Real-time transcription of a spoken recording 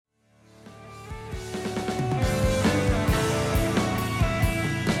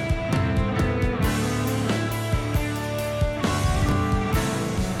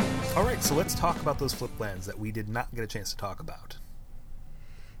So let's talk about those flip lands that we did not get a chance to talk about.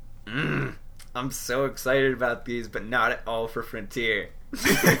 I'm so excited about these, but not at all for Frontier.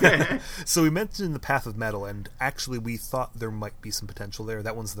 So we mentioned the Path of Metal, and actually we thought there might be some potential there.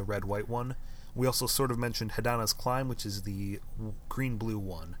 That one's the red-white one. We also sort of mentioned Hadana's Climb, which is the green-blue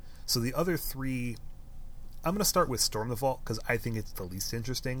one. So the other three... I'm going to start with Storm the Vault, because I think it's the least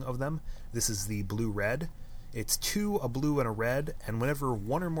interesting of them. This is the blue-red. It's 2, a blue, and a red, and whenever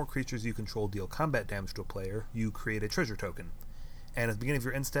one or more creatures you control deal combat damage to a player, you create a treasure token. And at the beginning of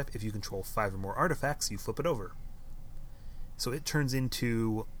your end step, if you control 5 or more artifacts, you flip it over. So it turns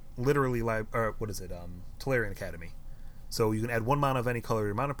into literally Tolarian Academy. So you can add 1 mana of any color to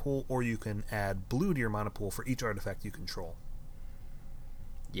your mana pool, or you can add blue to your mana pool for each artifact you control.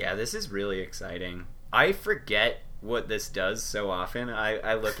 Yeah, this is really exciting. I forget what this does so often.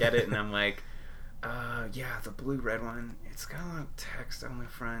 I look at it and I'm like, yeah, the blue-red one, it's got a lot of text on the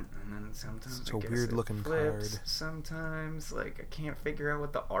front, and then sometimes it's a weird-looking card. Sometimes, I can't figure out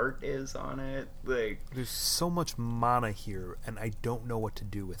what the art is on it. There's so much mana here, and I don't know what to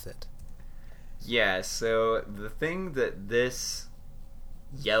do with it. Yeah, so the thing that this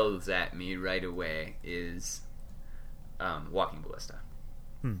yells at me right away is Walking Ballista.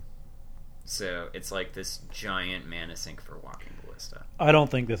 So it's like this giant mana sink for Walking Ballista. I don't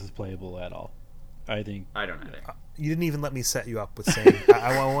think this is playable at all. I don't either. You didn't even let me set you up with saying.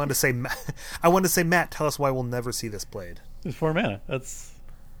 I wanted to say, Matt, tell us why we'll never see this played. It's 4 mana. That's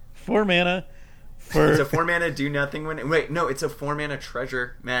 4 mana. For... It's a 4 mana do nothing when. Wait, no, it's a 4 mana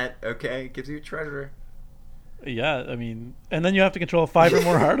treasure, Matt. Okay, it gives you a treasure. Yeah, I mean, and then you have to control 5 or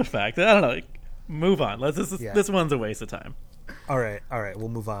more artifacts. I don't know. Move on. This one's a waste of time. All right, we'll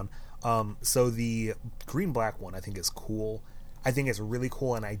move on. So the green-black one I think is cool. I think it's really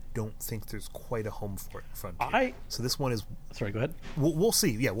cool, and I don't think there's quite a home for it in Frontier. So this one is... Sorry, go ahead. We'll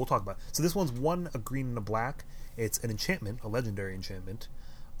see. Yeah, we'll talk about it. So this one's 1, a green and a black. It's an enchantment, a legendary enchantment,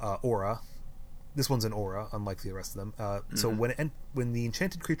 aura. This one's an aura, unlike the rest of them. So when the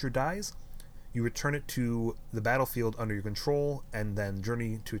enchanted creature dies, you return it to the battlefield under your control, and then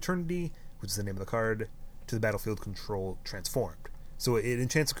Journey to Eternity, which is the name of the card, to the battlefield control transformed. So it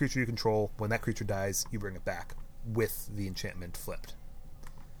enchants a creature you control. When that creature dies, you bring it back with the enchantment flipped.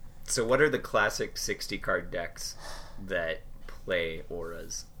 So what are the classic 60-card decks that play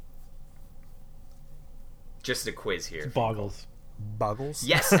auras? Just a quiz here. It's Boggles. Boggles?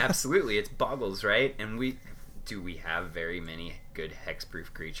 Yes, absolutely. It's Boggles, right? And we have very many good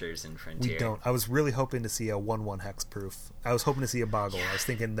hexproof creatures in Frontier? We don't. I was really hoping to see a 1/1 hexproof. I was hoping to see a Boggle. I was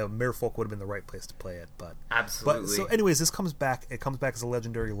thinking the Merfolk would have been the right place to play it, but absolutely. But, so anyways, this comes back. It comes back as a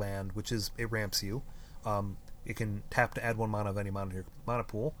legendary land, which is it ramps you. It can tap to add 1 mana of any mana to your mana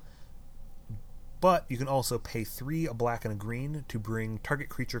pool. But you can also pay 3, a black and a green, to bring target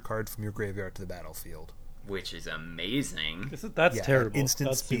creature card from your graveyard to the battlefield. Which is amazing. That's terrible.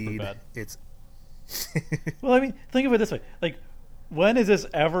 Instant that's speed. Super bad. It's well, I mean, think of it this way: when is this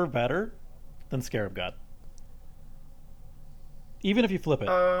ever better than Scarab God? Even if you flip it,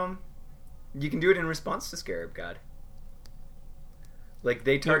 you can do it in response to Scarab God.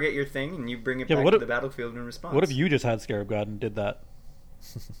 They target your thing, and you bring it back to the battlefield in response. What if you just had Scarab God and did that?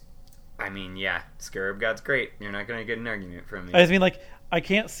 I mean, yeah, Scarab God's great. You're not going to get an argument from me. I just mean, I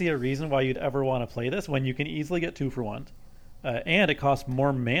can't see a reason why you'd ever want to play this when you can easily get 2 for 1. And it costs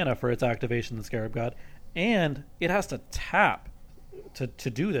more mana for its activation than Scarab God. And it has to tap to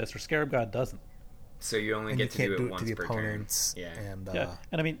do this, or Scarab God doesn't. So you only get to do it once to the per opponents. turn. Yeah.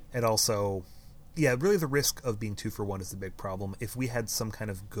 And I mean... It also... Yeah, really the risk of being 2 for 1 is the big problem. If we had some kind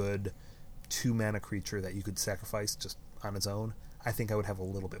of good 2-mana creature that you could sacrifice just on its own, I think I would have a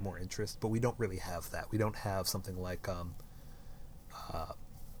little bit more interest. But we don't really have that. We don't have something like...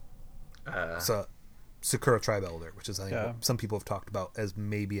 Sakura Tribe Elder, which is I think what some people have talked about as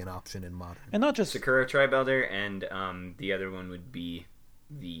maybe an option in Modern. And not just Sakura Tribe Elder, and the other one would be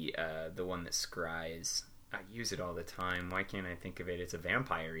the one that scries. I use it all the time. Why can't I think of it? It's a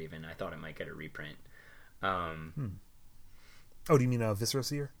vampire even. I thought it might get a reprint. Oh, do you mean Viscera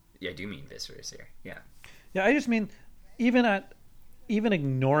Seer? Yeah, I do mean Viscera Seer. Yeah. Yeah, I just mean even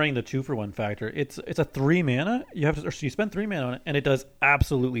ignoring the 2 for 1 factor, it's a 3 mana. You spend 3 mana on it, and it does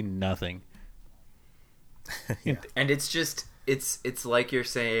absolutely nothing. Yeah. And it's just it's like you're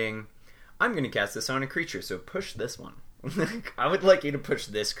saying, I'm going to cast this on a creature, so push this one. I would like you to push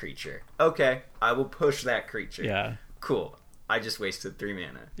this creature. Okay, I will push that creature. Yeah. Cool. I just wasted 3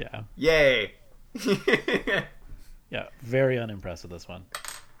 mana. Yeah. Yay. Yeah, very unimpressed with this one.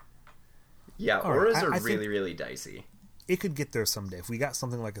 Yeah, auras are really, really dicey. It could get there someday. If we got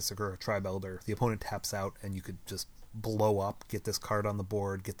something like a Sakura Tribe Elder, the opponent taps out, and you could just blow up, get this card on the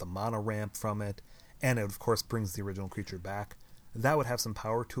board, get the mana ramp from it, and it of course brings the original creature back. That would have some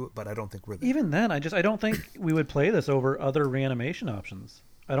power to it, but I don't think we're there. Even then, I don't think we would play this over other reanimation options.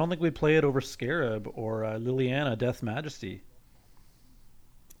 I don't think we'd play it over Scarab or Liliana Death Majesty.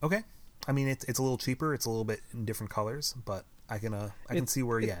 Okay, I mean it's a little cheaper. It's a little bit in different colors, but I can see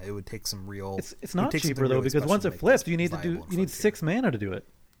where it would take some real. It's not cheaper though, because once it flips, you need 6 mana to do it.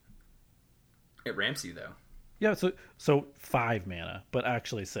 It ramps you though. Yeah, so 5 mana, but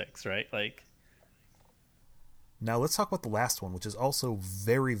actually 6, right? Like. Now let's talk about the last one, which is also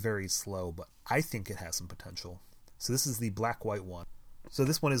very, very slow, but I think it has some potential. So this is the black-white one. So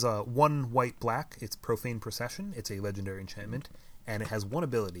this one is a 1 white-black. It's Profane Procession. It's a legendary enchantment, and it has one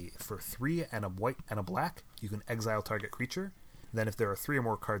ability. For 3 and a white and a black, you can exile target creature. Then if there are 3 or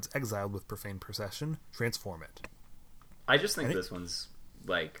more cards exiled with Profane Procession, transform it. I just think this one's,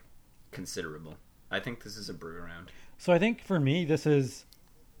 like, considerable. I think this is a brew around. So I think for me, this is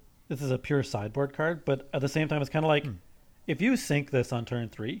a pure sideboard card, but at the same time, it's kind of like, if you sink this on turn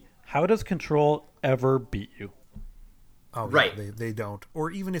 3, how does control ever beat you? Oh, right. Yeah, they don't.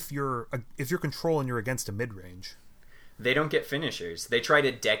 Or even if you're control and you're against a mid-range. They don't get finishers. They try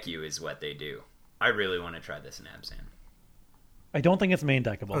to deck you is what they do. I really want to try this in Abzan. I don't think it's main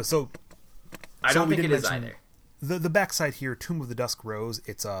deckable. I don't think it is either. The backside here, Tomb of the Dusk Rose,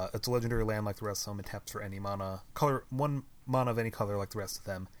 it's a legendary land like the rest of them. It taps for any mana. 1 mana of any color like the rest of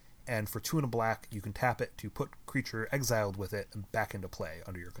them. And for 2 and a black, you can tap it to put creature exiled with it back into play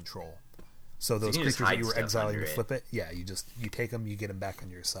under your control. So those creatures that you were exiling to flip it, you take them, you get them back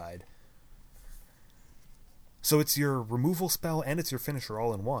on your side. So it's your removal spell and it's your finisher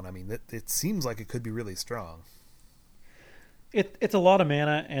all in one. I mean, it seems like it could be really strong. It's a lot of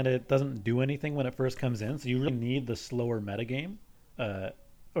mana, and it doesn't do anything when it first comes in, so you really need the slower metagame,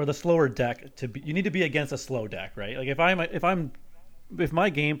 or the slower deck you need to be against a slow deck, right? Like if my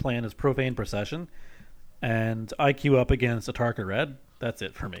game plan is Profane Procession and I queue up against a Tarka Red, that's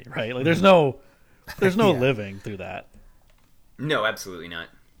it for me, right? Like there's no living through that. No, absolutely not.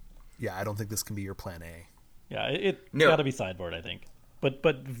 Yeah, I don't think this can be your plan A. Yeah, it's got to be sideboard, I think. But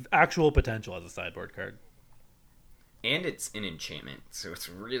actual potential as a sideboard card. And it's an enchantment, so it's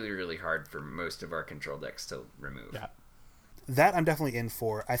really, really hard for most of our control decks to remove. Yeah. That I'm definitely in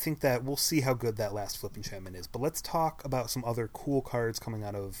for. I think that we'll see how good that last flip enchantment is. But let's talk about some other cool cards coming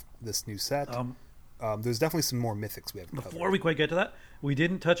out of this new set. There's definitely some more mythics we have. Before we quite get to that, we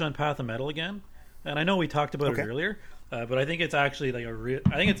didn't touch on Path of Metal again, and I know we talked about it earlier, but I think it's actually like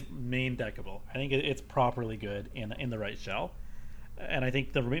I think it's main deckable. I think it's properly good in the right shell, and I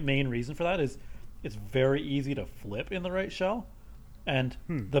think the main reason for that is it's very easy to flip in the right shell, and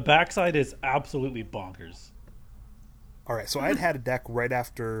the backside is absolutely bonkers. All right, so I had a deck right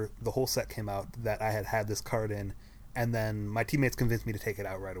after the whole set came out that I had this card in, and then my teammates convinced me to take it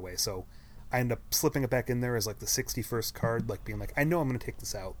out right away. So I ended up slipping it back in there as like the 61st card, like being like, I know I'm going to take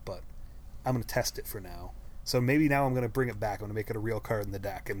this out, but I'm going to test it for now. So maybe now I'm going to bring it back. I'm going to make it a real card in the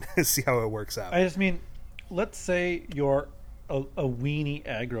deck and see how it works out. I just mean, let's say you're a weenie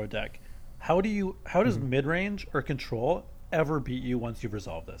aggro deck. How does mid-range or control ever beat you once you've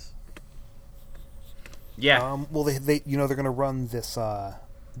resolved this? Yeah. Well, they they're going to run this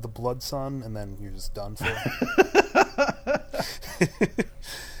the Blood Sun, and then you're just done for.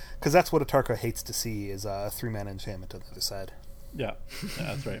 Because that's what Atarka hates to see is a 3-mana enchantment on the other side. Yeah,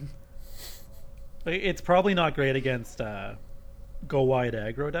 that's right. It's probably not great against go wide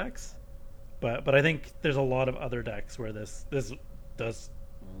aggro decks, but I think there's a lot of other decks where this does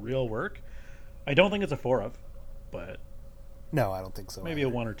real work. I don't think it's a 4 of, but no, I don't think so. Maybe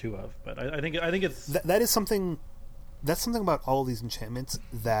either. A 1 or 2 of, but I think it's that is something. That's something about all these enchantments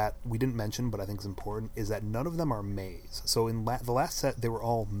that we didn't mention, but I think is important, is that none of them are Mays. So in the last set, they were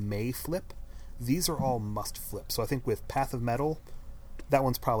all May flip. These are all must flip. So I think with Path of Metal, that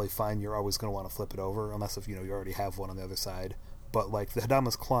one's probably fine. You're always going to want to flip it over, unless if you already have one on the other side. But like the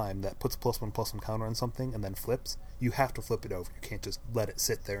Hadama's Climb, that puts +1/+1 counter on something and then flips, you have to flip it over. You can't just let it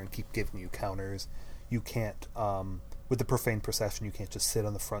sit there and keep giving you counters. You can't, with the Profane Procession, you can't just sit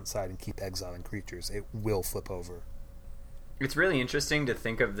on the front side and keep exiling creatures. It will flip over. It's really interesting to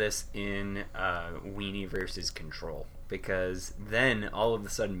think of this in Weenie versus Control, because then all of a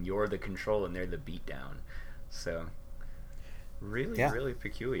sudden you're the control and they're the beatdown. So really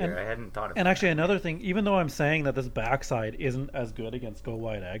peculiar. I hadn't thought of it. And actually another thing, even though I'm saying that this backside isn't as good against go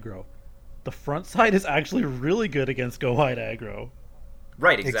wide aggro, the front side is actually really good against go wide aggro.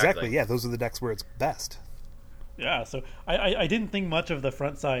 Right, exactly. Yeah, those are the decks where it's best. Yeah, so I didn't think much of the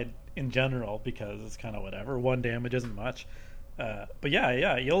front side in general because it's kind of whatever. 1 damage isn't much. But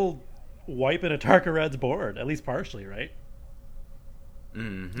yeah, wiping a Tarka Red's board, at least partially, right?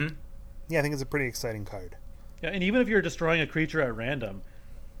 Mm-hmm. Yeah, I think it's a pretty exciting card. Yeah, and even if you're destroying a creature at random,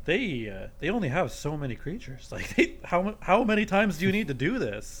 they only have so many creatures. Like, how many times do you need to do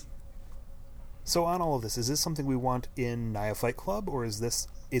this? So on all of this, is this something we want in Naya Fight Club, or is this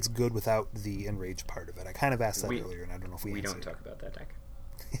it's good without the enraged part of it? I kind of asked that earlier, and I don't know if we don't answered. talk about that deck.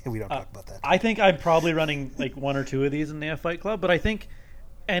 We don't talk about that. I think I'm probably running like one or two of these in the Fight Club, but I think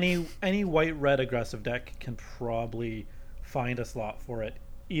any white-red aggressive deck can probably find a slot for it,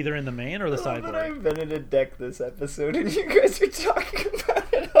 either in the main or the sideboard. I invented a deck this episode, and you guys are talking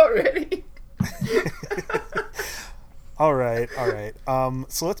about it already. All right.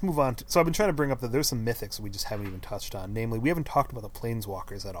 So let's move on. So I've been trying to bring up that there's some mythics we just haven't even touched on. Namely, we haven't talked about the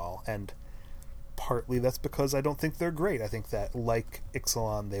Planeswalkers at all, and partly that's because I don't think they're great. I think that, like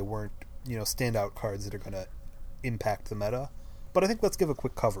Ixalan, they weren't, standout cards that are going to impact the meta. But I think let's give a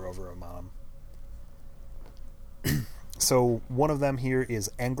quick cover over them on them. So one of them here is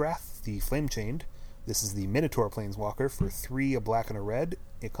Angrath, the Flame Chained. This is the Minotaur Planeswalker for 3, a black and a red.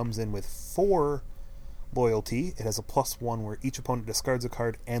 It comes in with 4 loyalty. It has a +1 where each opponent discards a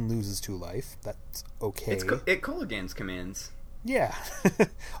card and loses 2 life. That's okay. It Kolaghan's commands. Yeah.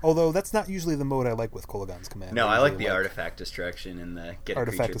 Although that's not usually the mode I like with Kolaghan's command. No, I like the artifact destruction and the get a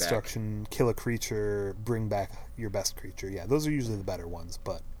artifact creature destruction, kill a creature, bring back your best creature. Yeah, those are usually the better ones,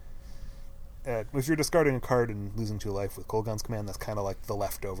 but if you're discarding a card and losing 2 life with Kolaghan's command, that's kind of like the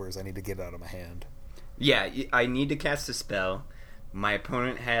leftovers. I need to get it out of my hand. Yeah, I need to cast a spell. My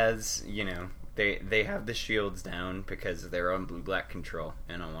opponent has, they have the shields down because they're on blue-black control,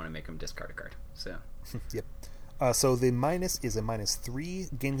 and I want to make them discard a card. So. Yep. So the minus is a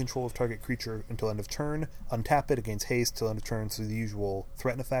 -3. Gain control of target creature until end of turn. Untap it, against haste till end of turn, so the usual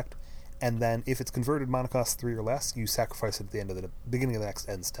threaten effect. And then if it's converted mana cost 3 or less, you sacrifice it at the end of the beginning of the next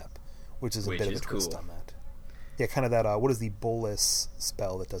end step, which is a bit of a twist on that. Yeah, kind of that. What is the Bolus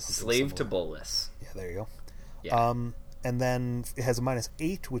spell that does something Slave similar? to Bolus. Yeah, there you go. Yeah. And then it has a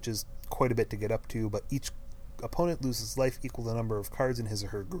 -8, which is quite a bit to get up to, but each opponent loses life equal to the number of cards in his or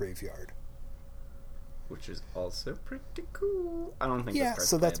her graveyard. Which is also pretty cool. I don't think Yeah, this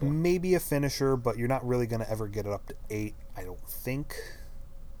so card's that's playable. maybe a finisher, but you're not really going to ever get it up to 8, I don't think.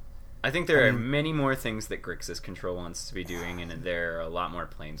 I think there are many more things that Grixis Control wants to be doing, and there are a lot more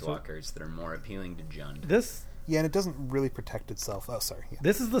Planeswalkers that are more appealing to Jund. Yeah, and it doesn't really protect itself. Oh, sorry. Yeah.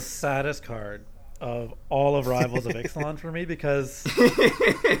 This is the saddest card of all of Rivals of Ixalan for me, because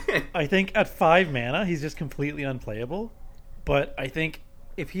I think at 5 mana, he's just completely unplayable. But I think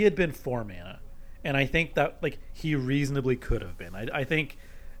if he had been 4 mana, and I think that he reasonably could have been. I think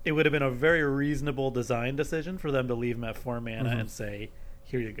it would have been a very reasonable design decision for them to leave him at 4 mana and say,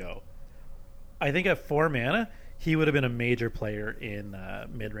 here you go. I think at 4 mana, he would have been a major player in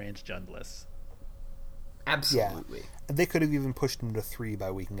mid-range Jund lists. Absolutely. Yeah. And they could have even pushed him to 3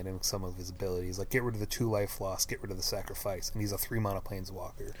 by weakening some of his abilities. Like, get rid of the 2 life loss, get rid of the sacrifice, and he's a 3 mana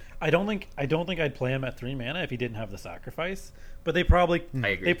Planeswalker. I don't think I'd play him at 3 mana if he didn't have the sacrifice. But they probably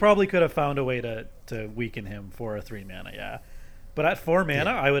could have found a way to weaken him for a 3 mana, yeah. But at 4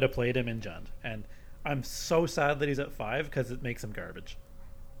 mana, I would have played him in Jund. And I'm so sad that he's at 5 because it makes him garbage.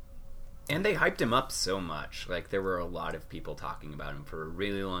 And they hyped him up so much. There were a lot of people talking about him for a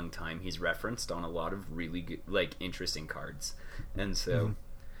really long time. He's referenced on a lot of really good, interesting cards. And so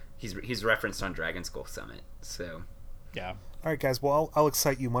he's referenced on Dragon Skull Summit. So yeah. All right, guys. Well, I'll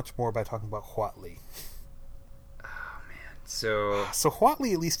excite you much more by talking about Huatli. Oh man. So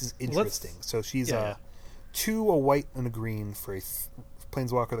Huatli at least is interesting. So she's 2, a white and a green for a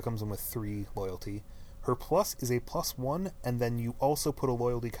Planeswalker that comes in with 3 loyalty. Her plus is a +1, and then you also put a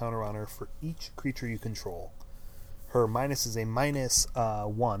loyalty counter on her for each creature you control. Her minus is a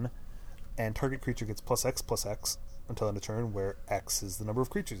 -1, and target creature gets +X until end of turn, where X is the number of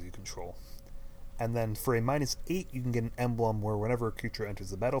creatures you control. And then for a -8, you can get an emblem where whenever a creature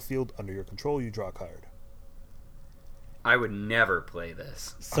enters the battlefield under your control, you draw a card. I would never play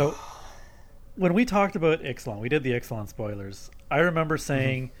this. So when we talked about Ixalan, we did the Ixalan spoilers. I remember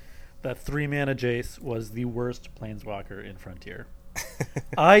saying that 3 mana Jace was the worst Planeswalker in Frontier.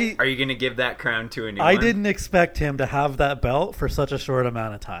 Are you going to give that crown to a new one? I didn't expect him to have that belt for such a short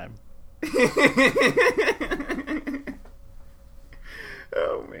amount of time.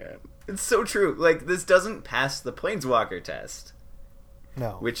 Oh man, it's so true. This doesn't pass the Planeswalker test.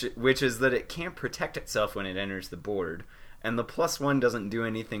 No. Which is that it can't protect itself when it enters the board, and the +1 doesn't do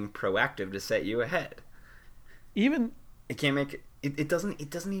anything proactive to set you ahead. Even it can't make it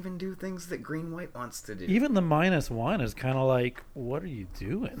doesn't even do things that green white wants to do. Even the -1 is kind of what are you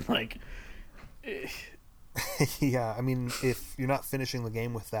doing? Yeah, I mean, if you're not finishing the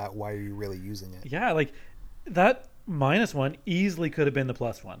game with that, why are you really using it? Yeah, like that -1 easily could have been the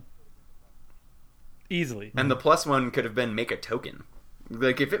 +1. Easily. And the +1 could have been make a token.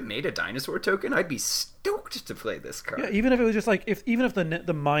 Like, if it made a dinosaur token, I'd be stoked to play this card. Yeah, even if it was just like even if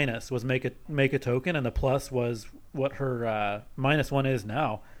the minus was make a token and the plus was what her -1 is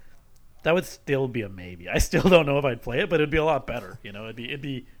now, that would still be a maybe. I still don't know if I'd play it, but it'd be a lot better. You know, it'd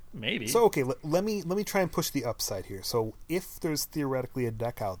be maybe. So okay, let me try and push the upside here. So if there's theoretically a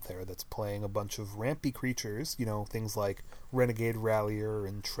deck out there that's playing a bunch of rampy creatures, you know, things like Renegade Rallier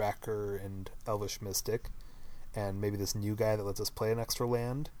and Tracker and Elvish Mystic, and maybe this new guy that lets us play an extra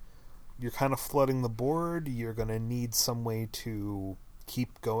land, you're kind of flooding the board. You're going to need some way to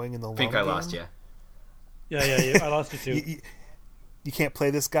keep going in the long game. I think I lost you. Yeah, I lost you too. You can't play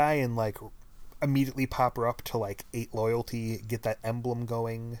this guy and like immediately pop her up to like 8 loyalty, get that emblem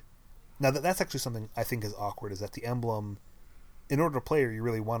going. Now that's actually something I think is awkward, is that the emblem, in order to play her, you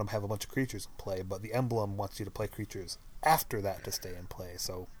really want to have a bunch of creatures in play, but the emblem wants you to play creatures after that to stay in play.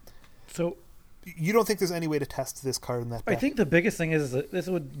 So you don't think there's any way to test this card in that deck? I think the biggest thing is that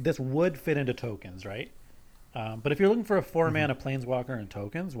this would fit into tokens, right? But if you're looking for a 4-mana Planeswalker and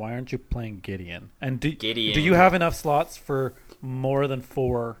tokens, why aren't you playing Gideon? And do you have enough slots for more than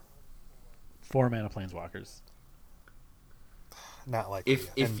 4-mana Planeswalkers? Not like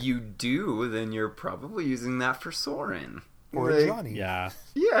if you do, then you're probably using that for Sorin or Johnny. Yeah.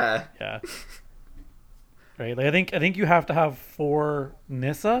 Right. Like I think you have to have 4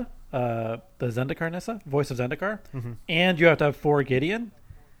 Nissa, the Zendikar Nissa, Voice of Zendikar, and you have to have 4 Gideon,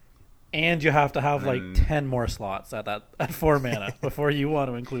 and you have to have like 10 more slots at 4 mana before you want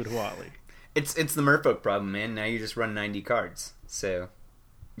to include Huatli. It's the Merfolk problem, man. Now you just run 90 cards, so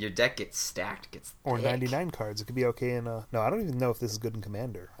your deck gets stacked, or thick. 99 cards. It could be okay in no, I don't even know if this is good in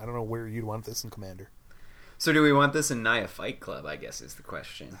Commander. I don't know where you'd want this in Commander. So do we want this in Naya Fight Club, I guess is the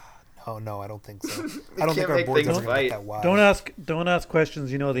question. No, I don't think so. I don't think our board's ever going to get that wide. Don't ask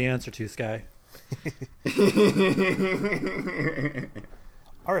questions you know the answer to, Sky.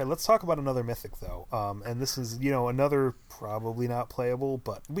 All right, let's talk about another mythic, though. And this is, another probably not playable,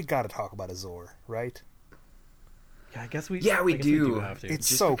 but we got to talk about Azor, right? Yeah, I guess we do. do have to. It's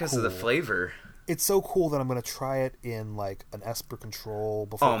just so because cool. of the flavor. It's so cool that I'm going to try it in, like, an Esper Control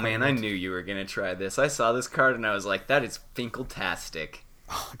before. Oh, man, I knew you were going to try this. I saw this card, and I was like, that is Finkeltastic.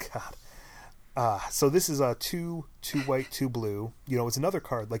 Oh, God. So this is a 2 white, 2 blue. It's another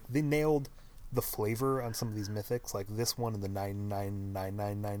card. Like, they nailed the flavor on some of these mythics, like this one and the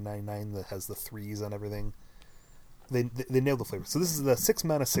 9999999 that has the 3s on everything. They nailed the flavor. So this is the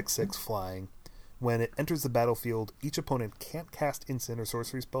 6-mana 6/6 flying. When it enters the battlefield, each opponent can't cast instant or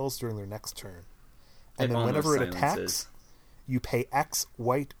sorcery spells during their next turn. And then whenever it attacks, you pay X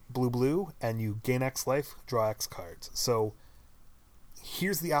white, blue, and you gain X life, draw X cards. So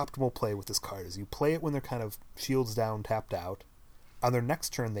here's the optimal play with this card: is you play it when they're kind of shields down, tapped out. On their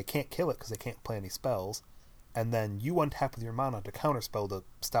next turn, they can't kill it because they can't play any spells, and then you untap with your mana to counterspell to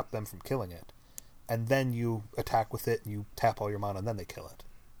stop them from killing it. And then you attack with it, and you tap all your mana, and then they kill it.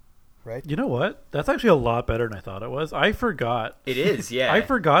 Right? You know what? That's actually a lot better than I thought it was. I forgot. It is, yeah. I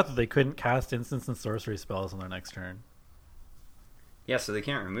forgot that they couldn't cast instants and sorcery spells on their next turn. Yeah, so they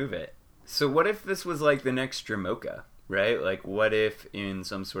can't remove it. So what if this was like the next Dramoka, right? Like, what if in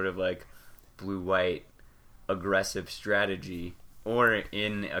some sort of like blue-white aggressive strategy, or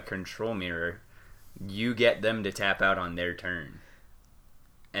in a control mirror, you get them to tap out on their turn,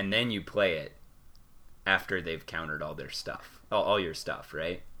 and then you play it after they've countered all their stuff, all your stuff,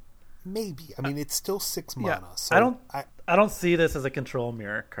 right? Maybe. I mean, it's still 6 mana. Yeah, So I don't see this as a control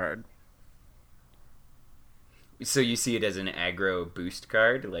mirror card. So you see it as an aggro boost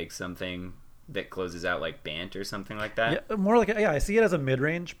card, like something that closes out like Bant or something like that? Yeah, more like I see it as a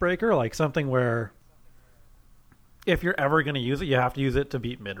mid-range breaker, like something where if you're ever going to use it, you have to use it to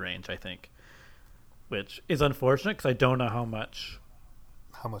beat mid-range, I think. Which is unfortunate because I don't know how much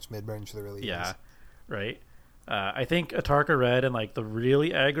mid-range there really is. Yeah, right? I think Atarka Red and like the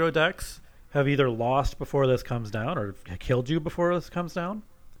really aggro decks have either lost before this comes down or killed you before this comes down.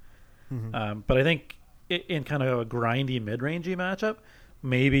 Mm-hmm. But I think in kind of a grindy mid-rangey matchup,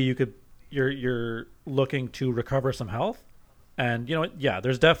 maybe you're looking to recover some health, and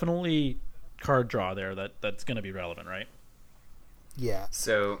there's definitely card draw there that's going to be relevant, right? Yeah.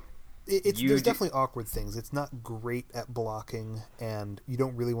 So there's definitely awkward things. It's not great at blocking, and you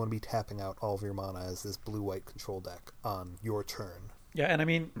don't really want to be tapping out all of your mana as this blue-white control deck on your turn. Yeah, and I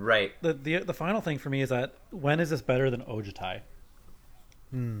mean, right. The final thing for me is that when is this better than Ojutai?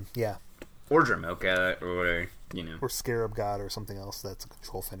 Yeah. Or Dramoka, or, you know. Or Scarab God or something else that's a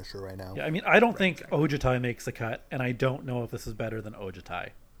control finisher right now. Yeah, I mean, I don't think Ojutai makes the cut, and I don't know if this is better than Ojutai.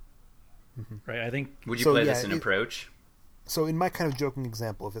 Mm-hmm. Right? I think... Would you play this in approach? So in my kind of joking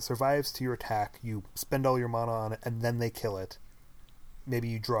example, if it survives to your attack, you spend all your mana on it, and then they kill it. Maybe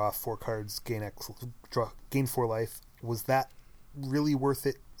you draw 4 cards, gain 4 life. Was that really worth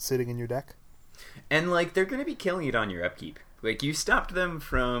it sitting in your deck? And, like, they're going to be killing it on your upkeep. Like, you stopped them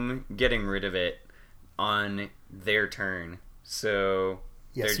from getting rid of it on their turn, so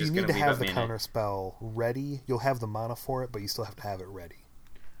yeah, they're so just you need to leave have a the mana. counter spell ready. You'll have the mana for it, but you still have to have it ready.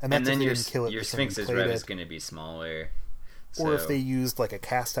 And And that's then if they didn't kill it your the turn you Sphinx's played rev it, is going to be smaller. or if So- they used like a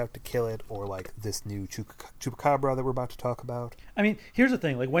cast out to kill it, or like this new Chupacabra that we're about to talk about. I mean, here's the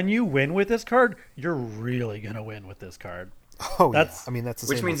thing. Like, when you win with this card, you're really going to win with this card. Oh, That's- yeah. I mean, that's the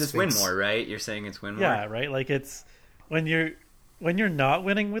Which same means with it's win Sphinx. more, right? You're saying it's win more? Yeah, right? Like, it's... When you're not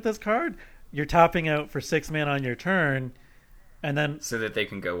winning with this card, you're topping out for 6 mana on your turn, and then... So that they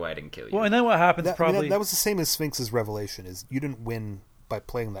can go wide and kill you. Well, and then what happens That, I probably... mean, that was the same as Sphinx's Revelation. Is you didn't win by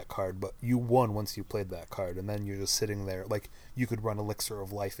playing that card, but you won once you played that card, and then you're just sitting there. Like, you could run Elixir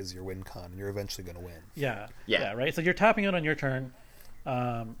of Life as your win con, and you're eventually going to win. Yeah, Yeah. right? So you're tapping out on your turn,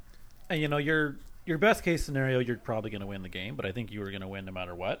 and, you know, your best case scenario, you're probably going to win the game, but I think you were going to win no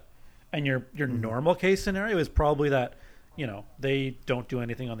matter what. And your normal case scenario is probably that, you know, they don't do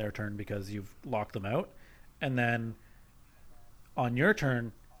anything on their turn because you've locked them out, and then on your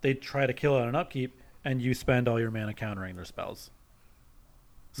turn, they try to kill it on an upkeep, and you spend all your mana countering their spells.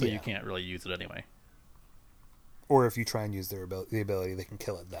 So Yeah. you can't really use it anyway. Or if you try and use the ability, they can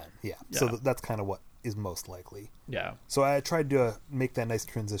kill it then. Yeah. So Yeah. that's kind of what is most likely. Yeah, So I tried to make that nice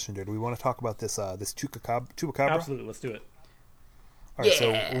transition there. Do we want to talk about this Chupacabra? absolutely. Let's do it. All right,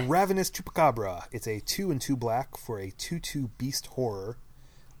 Yeah. so Ravenous Chupacabra. It's a 2/2 black for a 2/2 beast horror.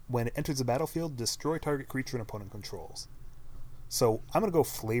 When it enters the battlefield, destroy target creature an opponent controls. So I'm going to go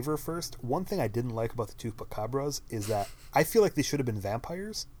flavor first. One thing I didn't like about the Chupacabras is that I feel like they should have been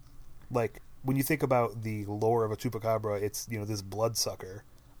vampires. Like, when you think about the lore of a Chupacabra, it's, you know, this bloodsucker.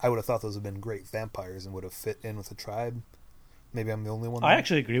 I would have thought those would have been great vampires and would have fit in with the tribe. Maybe I'm the only one. I there.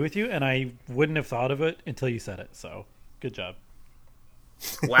 actually agree with you, and I wouldn't have thought of it until you said it. So, good job.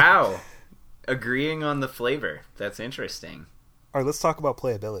 Wow. Agreeing on the flavor. That's interesting. All right, let's talk about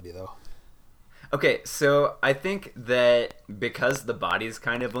playability, though. Okay, so I think that because the body's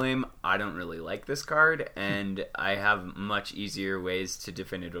kind of lame, I don't really like this card, and I have much easier ways to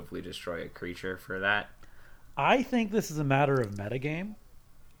definitively destroy a creature for that. I think this is a matter of metagame.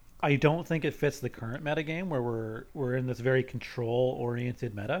 I don't think it fits the current metagame where we're in this very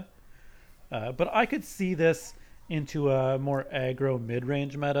control-oriented meta. But I could see this into a more aggro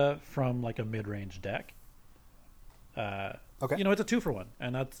mid-range meta from like a mid-range deck. Okay. You know, it's a 2-for-1,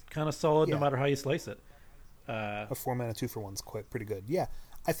 and that's kind of solid no Yeah. matter how you slice it. A 4-mana 2-for-1's quite pretty good. Yeah,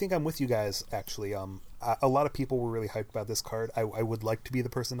 I think I'm with you guys, actually. A lot of people were really hyped about this card. I would like to be the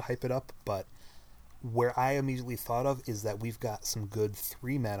person to hype it up, but where I immediately thought of is that we've got some good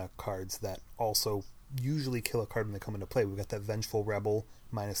 3-mana cards that also usually kill a card when they come into play. We've got that Vengeful Rebel,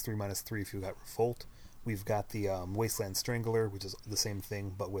 -3/-3 if you've got Revolt. We've got the Wasteland Strangler, which is the same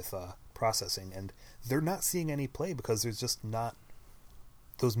thing, but with processing. And they're not seeing any play because there's just not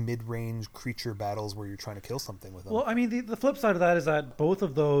those mid-range creature battles where you're trying to kill something with them. Well, I mean, the flip side of that is that both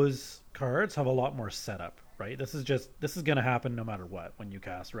of those cards have a lot more setup, right? This is going to happen no matter what when you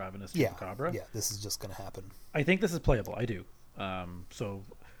cast Ravenous Chupacabra. Yeah, this is just going to happen. I think this is playable. I do. So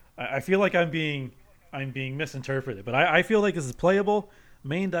I feel like I'm being misinterpreted, but I feel like this is playable,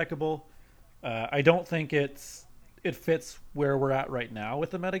 main deckable. I don't think it fits where we're at right now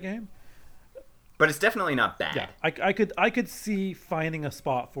with the metagame. But it's definitely not bad. Yeah, I could see finding a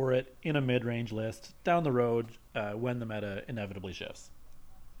spot for it in a mid-range list down the road when the meta inevitably shifts.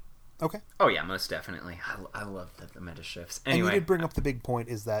 Okay. Oh yeah, most definitely. I love that the meta shifts. And you Anyway, did bring up the big point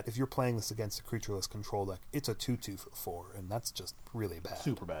is that if you're playing this against a creatureless control deck, it's a 2/2 for 4, and that's just really bad.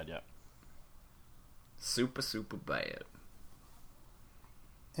 Super bad, yeah. super bad.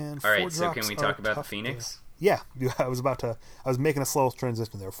 And All 4 right, so can drops we are talk about the tough Phoenix? Yeah, I was making a slow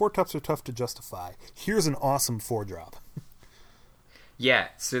transition there. 4-tops are tough to justify. Here's an awesome 4-drop. Yeah,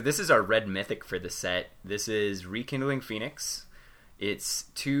 so this is our red mythic for the set. This is Rekindling Phoenix. It's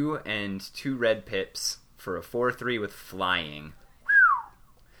 2 and 2 red pips for a 4/3 with flying.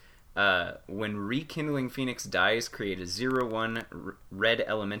 When Rekindling Phoenix dies, create a 0/1 red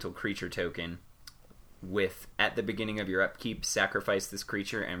elemental creature token. With, at the beginning of your upkeep, sacrifice this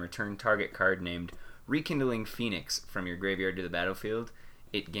creature and return target card named Rekindling Phoenix from your graveyard to the battlefield.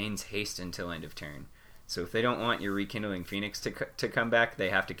 It gains haste until end of turn. So if they don't want your Rekindling Phoenix to come back, they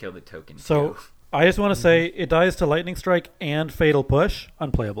have to kill the token. So too. I just want to say it dies to Lightning Strike and Fatal Push,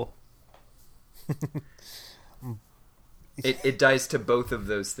 unplayable. It dies to both of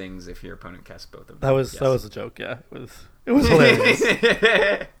those things if your opponent casts both of them. That was a joke. Yeah, it was hilarious.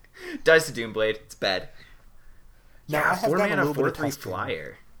 Dies to Doomblade. It's bad. Now, Yeah, I have 4 gotten a mana, little bit of 4/3 testing.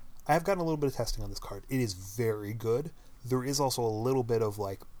 flyer. I have gotten a little bit of testing on this card. It is very good. There is also a little bit of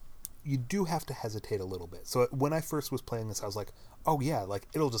like, you do have to hesitate a little bit. So when I first was playing this, I was like, oh yeah, like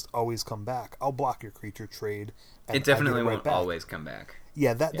it'll just always come back. I'll block your creature trade. And It definitely I get right won't back. always come back.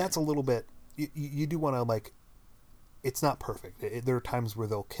 Yeah, that's a little bit. You do want to like. It's not perfect. There are times where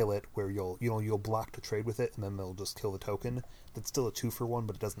they'll kill it, where you'll block to trade with it, and then they'll just kill the token. That's still a 2-for-1,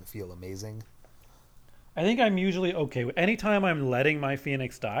 but it doesn't feel amazing. I think I'm usually okay with anytime I'm letting my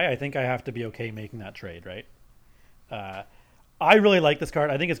Phoenix die. I think I have to be okay making that trade, right? I really like this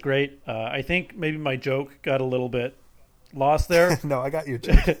card. I think it's great. I think maybe my joke got a little bit lost there. No, I got your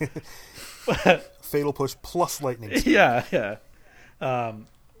joke. Fatal Push plus Lightning Strike. Yeah.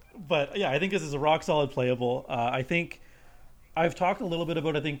 But yeah, I think this is a rock solid playable. I think I've talked a little bit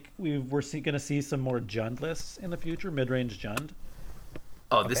about. I think we're going to see some more Jund lists in the future, mid-range Jund.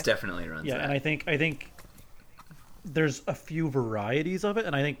 Oh, this definitely runs. Yeah, that. and I think there's a few varieties of it,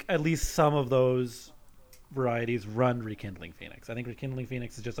 and I think at least some of those varieties run Rekindling Phoenix. I think Rekindling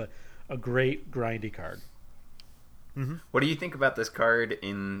Phoenix is just a great grindy card. Mm-hmm. What do you think about this card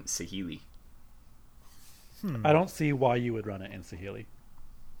in Saheeli? I don't see why you would run it in Saheeli.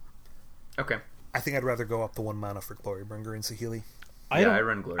 Okay. I think I'd rather go up the 1 mana for Glorybringer in Saheeli. I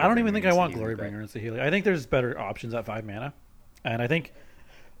run Glorybringer I don't even think in I want Saheeli, Glorybringer in Saheeli. I think there's better options at 5 mana, and I think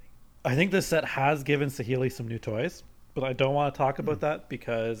this set has given Saheeli some new toys, but I don't want to talk about that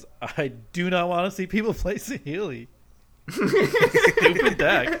because I do not want to see people play Saheeli. Stupid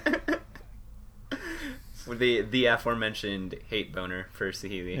deck. With the aforementioned hate boner for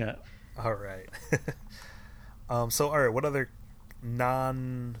Saheeli. Yeah. All right. So, all right, what other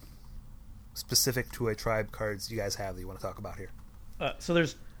non-specific to a tribe cards do you guys have that you want to talk about here? So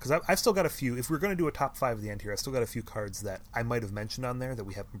there's... Because I've still got a few. If we're going to do a top 5 at the end here, I've still got a few cards that I might have mentioned on there that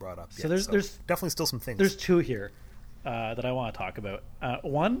we haven't brought up yet. So there's definitely still some things. There's 2 here that I want to talk about.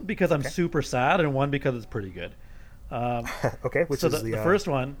 One because I'm super sad, and one because it's pretty good. Okay, which so is the first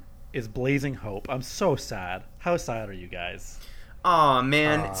one is Blazing Hope. I'm so sad. How sad are you guys? Oh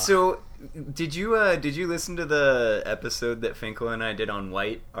man! So did you listen to the episode that Finkel and I did on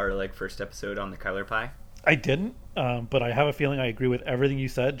White, our first episode on the color pie? I didn't, but I have a feeling I agree with everything you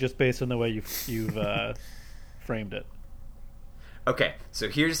said, just based on the way you've framed it. Okay, so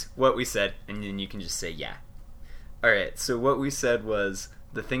here's what we said, and then you can just say yeah. All right. So what we said was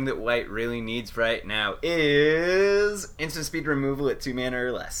the thing that White really needs right now is instant speed removal at 2 mana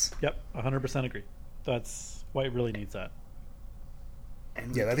or less. Yep, 100% agree. That's White really needs that.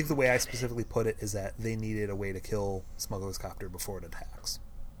 And yeah, I think the way I specifically put it is that they needed a way to kill Smuggler's Copter before it attacks.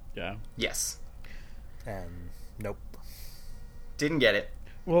 Yeah. Yes. And nope. Didn't get it.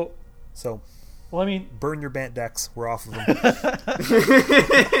 Well, I mean, burn your Bant decks. We're off of them.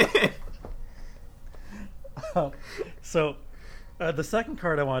 So the second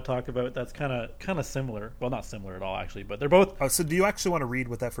card I want to talk about that's kind of similar. Well, not similar at all, actually, but they're both. Oh, so do you actually want to read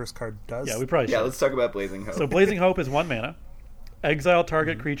what that first card does? Yeah, we probably should. Yeah, let's talk about Blazing Hope. So Blazing Hope is 1 mana. Exile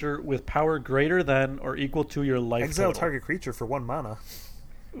target creature with power greater than or equal to your life Exile total. target creature for 1 mana.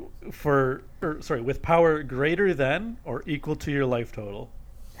 With power greater than or equal to your life total.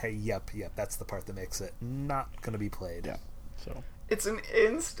 Hey, yep. That's the part that makes it not going to be played. Yeah. So it's an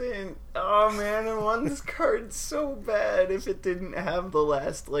instant. Oh man, I want this card so bad if it didn't have the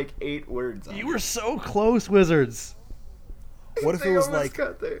last 8 words on you were so close, Wizards. What if it was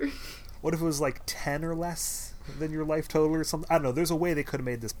What if it was 10 or less than your life total or something? I don't know. There's a way they could have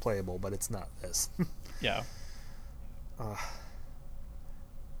made this playable, but it's not this. Yeah.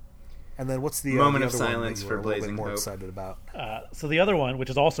 And then what's the moment the of other one silence that you for were a little bit Blazing more Hope? excited about? So the other one, which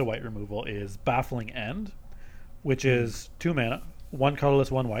is also white removal, is Baffling End, which is 2 mana, 1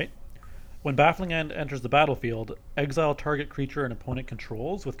 colorless, 1 white. When Baffling End enters the battlefield, exile target creature an opponent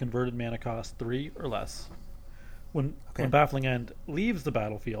controls with converted mana cost 3 or less. When Baffling End leaves the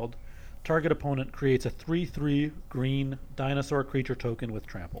battlefield, target opponent creates a 3/3 green dinosaur creature token with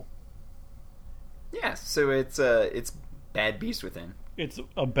trample. Yeah, so it's Bad Beast Within. It's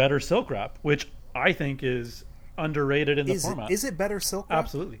a better Silk Wrap, which I think is underrated in the format. Is it better Silk Wrap?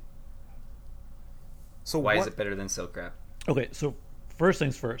 Absolutely. So Why is it better than Silk Wrap? Okay, so first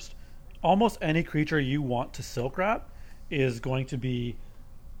things first. Almost any creature you want to Silk Wrap is going to be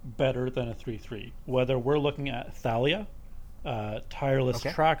better than a 3/3. Whether we're looking at Thalia, Tireless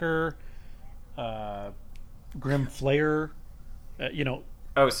Tracker, Grim Flayer.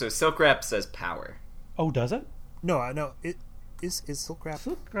 Oh, so Silk Wrap says power. Oh, does it? No. It is Silk Wrap.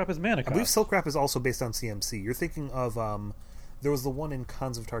 Silk Wrap is mana I cost. believe Silk Wrap is also based on CMC. You're thinking of there was the one in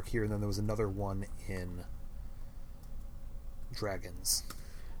Khans of Tarkir, and then there was another one in Dragons.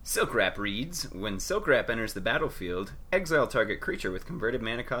 Silk Wrap reads, when Silk Wrap enters the battlefield, exile target creature with converted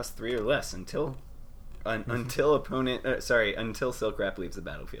mana cost 3 or less until Silk Wrap leaves the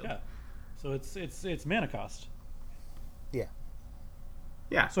battlefield. Yeah. So it's mana cost. Yeah.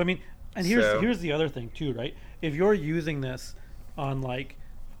 Yeah. So I mean, and here's the other thing too, right? If you're using this on like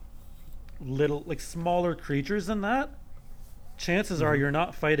smaller creatures than that, chances are you're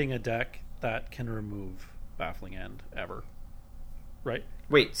not fighting a deck that can remove Baffling End ever. Right?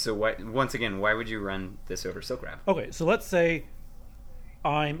 Wait, so why would you run this over Silk Wrap? Okay, so let's say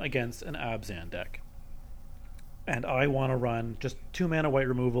I'm against an Abzan deck, and I want to run just 2 mana white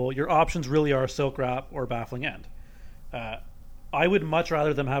removal. Your options really are Silk Wrap or Baffling End. I would much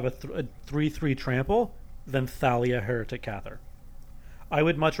rather them have a 3/3 trample than Thalia Heretic Cather. I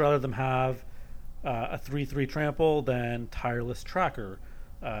would much rather them have a 3/3 trample than Tireless Tracker,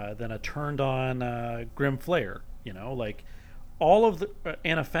 than a turned on Grim Flayer. All of the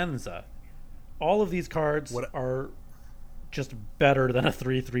Anafenza, all of these cards are just better than a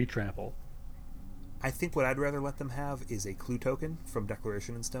 3/3 trample. I think what I'd rather let them have is a clue token from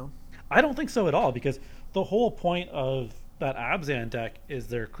Declaration in Stone. I don't think so at all, because the whole point of that Abzan deck is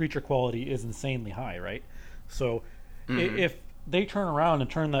their creature quality is insanely high, right? So if they turn around and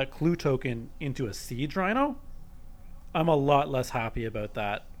turn that clue token into a Siege Rhino, I'm a lot less happy about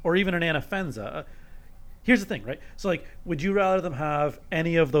that. Or even an Anafenza. Here's the thing, right? So, would you rather them have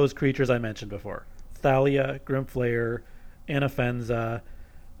any of those creatures I mentioned before? Thalia, Grim Flayer, Anafenza,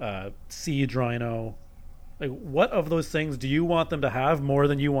 Siege Rhino. What of those things do you want them to have more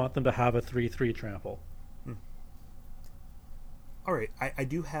than you want them to have a 3/3 trample? All right,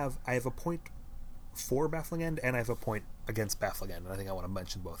 I have a point for Baffling End, and I have a point against Baffling End, and I think I want to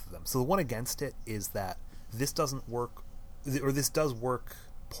mention both of them. So the one against it is that this doesn't work, or this does work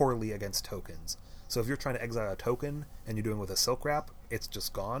poorly against tokens. So if you're trying to exile a token and you're doing it with a Silk Wrap, it's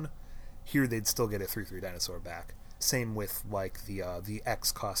just gone. Here they'd still get a 3/3 dinosaur back. Same with the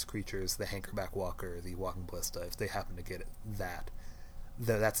X cost creatures, the Hankerback Walker, the Walking Ballista. If they happen to get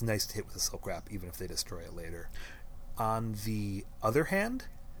that's nice to hit with a Silk Wrap, even if they destroy it later. On the other hand,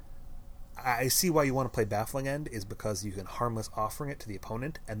 I see why you want to play Baffling End is because you can harmless offering it to the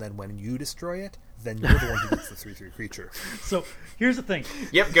opponent, and then when you destroy it, then you're the one who gets the 3/3 creature. So here's the thing.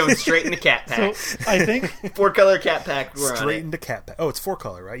 Yep, going straight into Cat Pack. So I think 4-color Cat Pack. Straight into Cat Pack. Oh, it's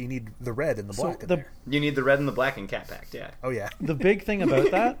 4-color, right? You need the red and the black in there. You need the red and the black in Cat Pack. Yeah. Oh yeah. The big thing about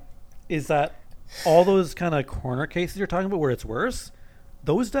that is that all those kind of corner cases you're talking about where it's worse,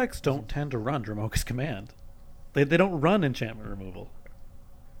 those decks don't tend to run Dromoka's Command. They don't run enchantment removal.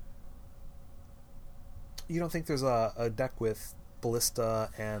 You don't think there's a deck with Ballista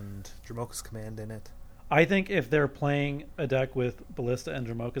and Dromoka's Command in it? I think if they're playing a deck with Ballista and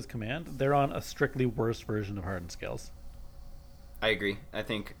Dromoka's Command, they're on a strictly worse version of Hardened Scales. I agree. I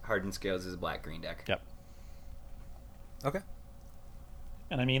think Hardened Scales is a black-green deck. Yep. Okay.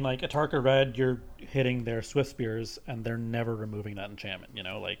 And I mean, Atarka Red, you're hitting their Swift Spears, and they're never removing that enchantment.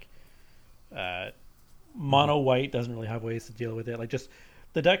 Mono White doesn't really have ways to deal with it. Just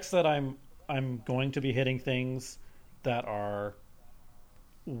the decks that I'm going to be hitting things that are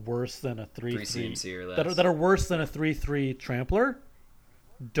worse than a 3/3 CMC or less. that are worse than a 3/3 trampler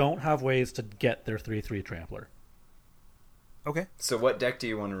don't have ways to get their 3/3 trampler. Okay. So what deck do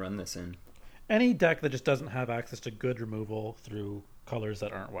you want to run this in? Any deck that just doesn't have access to good removal through colors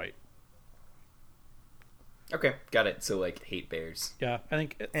that aren't white. Okay, got it. So Hate Bears. Yeah, I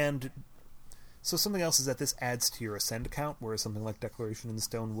think And so something else is that this adds to your Ascend count, whereas something like Declaration in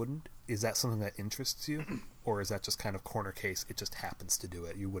Stone wouldn't. Is that something that interests you? Or is that just kind of corner case, it just happens to do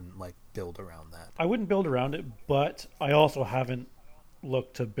it? You wouldn't build around that? I wouldn't build around it, but I also haven't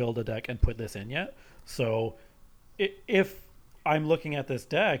looked to build a deck and put this in yet. So if I'm looking at this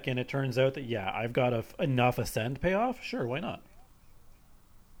deck and it turns out that, yeah, I've got enough Ascend payoff, sure, why not?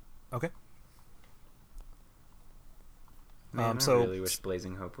 Okay. Man, So I really wish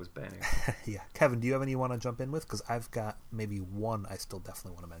Blazing Hope was better. yeah. Kevin, do you have any you want to jump in with? Because I've got maybe one I still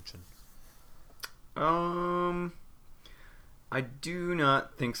definitely want to mention. I do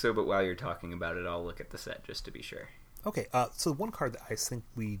not think so, but while you're talking about it, I'll look at the set just to be sure. Okay, so one card that I think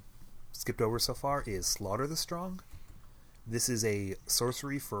we skipped over so far is Slaughter the Strong. This is a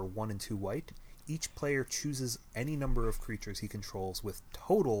sorcery for 1 and 2 white. Each player chooses any number of creatures he controls with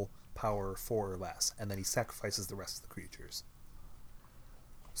total power 4 or less, and then he sacrifices the rest of the creatures.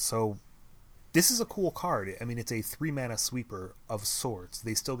 So This is a cool card. I mean, it's a 3-mana sweeper of sorts.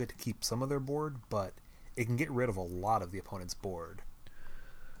 They still get to keep some of their board, but it can get rid of a lot of the opponent's board.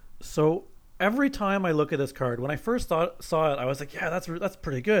 So every time I look at this card, when I first saw it, I was like, yeah, that's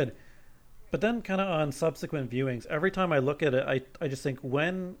pretty good. But then kind of on subsequent viewings, every time I look at it, I just think,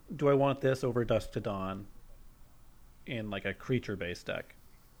 when do I want this over Dusk to Dawn in like a creature-based deck?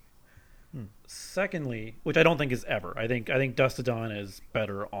 Secondly, which I don't think is ever. I think Dusk to Dawn is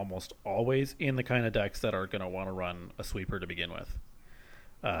better almost always in the kind of decks that are going to want to run a sweeper to begin with.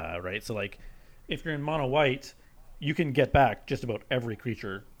 Right? So like if you're in mono white, you can get back just about every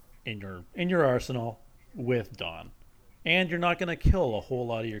creature in your arsenal with Dawn. And you're not going to kill a whole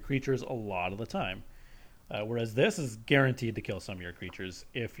lot of your creatures a lot of the time. Whereas this is guaranteed to kill some of your creatures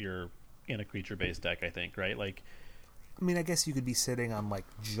if you're in a creature-based deck, I think, right? Like, I mean, I guess you could be sitting on like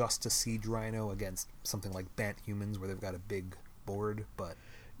just a Siege Rhino against something like Bant Humans where they've got a big board, but...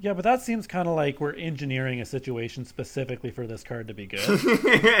 Yeah, but that seems kind of like we're engineering a situation specifically for this card to be good.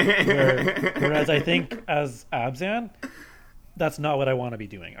 Whereas I think as Abzan, that's not what I want to be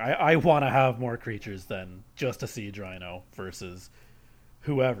doing. I want to have more creatures than just a Siege Rhino versus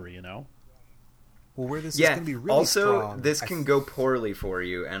whoever, you know? Well, where this is going to be really also, strong... this can go poorly for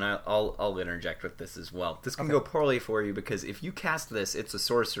you, and I'll interject with this as well. This can go poorly for you because if you cast this, it's a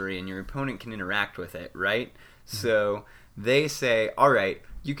sorcery, and your opponent can interact with it, right? Mm-hmm. So they say, all right,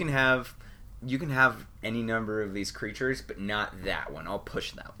 you can have any number of these creatures, but not that one. I'll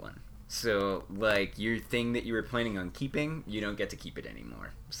push that one. So, like, your thing that you were planning on keeping, you don't get to keep it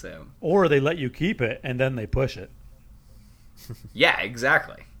anymore. So, or they let you keep it, and then they push it. Yeah,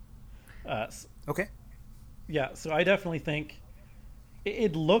 exactly. Okay. Yeah, so I definitely think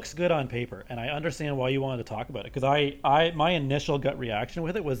it looks good on paper, and I understand why you wanted to talk about it, because my initial gut reaction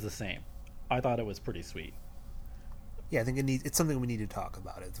with it was the same. I thought it was pretty sweet. Yeah, I think it's something we need to talk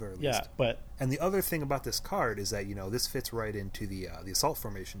about at the very least. Yeah, but... And the other thing about this card is that, this fits right into the Assault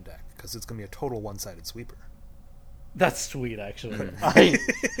Formation deck, because it's going to be a total one-sided sweeper. That's sweet, actually.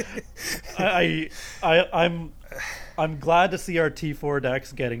 I'm glad to see our T4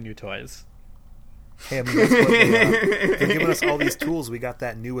 decks getting new toys. Hey, I mean, that's what they're giving us all these tools. We got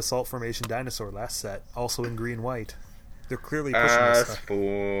that new Assault Formation Dinosaur last set, also in green-white. They're clearly pushing us.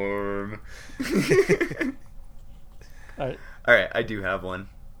 Form. All right, I do have one.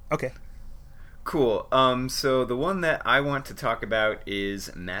 Okay. Cool. So the one that I want to talk about is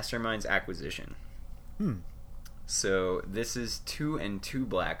Mastermind's Acquisition. So this is 2 and 2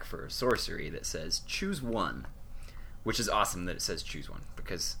 black for sorcery that says choose one, which is awesome that it says choose one,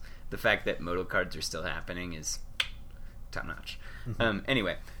 because the fact that modal cards are still happening is top notch.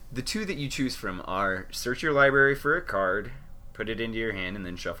 Anyway, the 2 that you choose from are search your library for a card, put it into your hand, and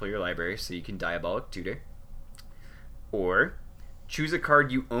then shuffle your library so you can Diabolic Tutor. Or choose a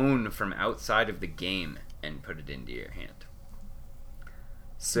card you own from outside of the game and put it into your hand.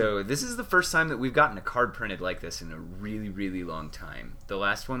 So this is the first time that we've gotten a card printed like this in a really, really long time. The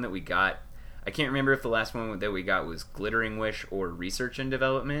last one that we got, I can't remember if the last one that we got was Glittering Wish or Research and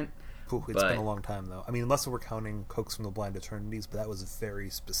Development. Ooh, it's been a long time, though. I mean, unless we're counting Coax from the Blind Eternities, but that was very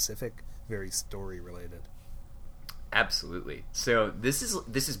specific, very story-related. Absolutely. So this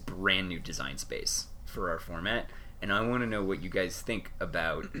is brand new design space for our format, and I want to know what you guys think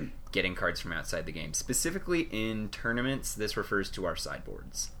about getting cards from outside the game. Specifically in tournaments, this refers to our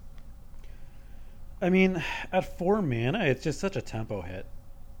sideboards. I mean, at 4 mana, it's just such a tempo hit.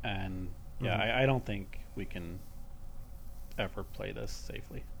 And, yeah, I don't think we can ever play this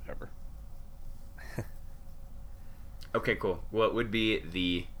safely, ever. Okay, cool. What would be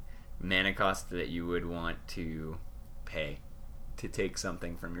the mana cost that you would want to pay to take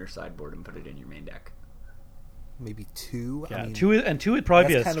something from your sideboard and put it in your main deck? Maybe 2. Yeah, I mean, 2 would probably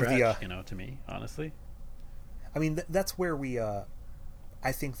be a kind of stretch, to me, honestly. I mean, that's where we. I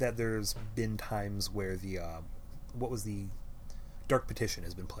think that there's been times where the what was the Dark Petition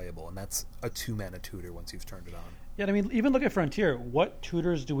has been playable, and that's a 2 mana tutor once you've turned it on. Yeah, I mean, even look at Frontier. What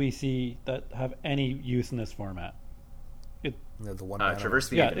tutors do we see that have any use in this format? The 1 mana. Traverse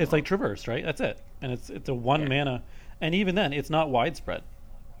the Yeah, it's like Traverse, right? That's it, and it's a 1 mana, and even then, it's not widespread.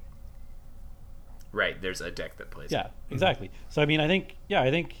 Right, there's a deck that plays. Yeah, exactly. So I mean, I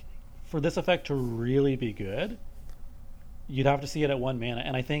think for this effect to really be good, you'd have to see it at 1 mana,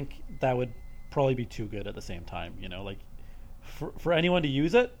 and I think that would probably be too good at the same time. Like for anyone to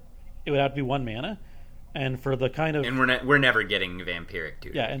use it, it would have to be 1 mana, and for the kind of and we're never getting Vampiric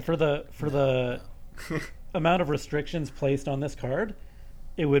Tutor. Yeah, and for the amount of restrictions placed on this card,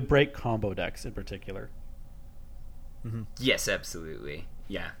 it would break combo decks in particular. Yes, absolutely.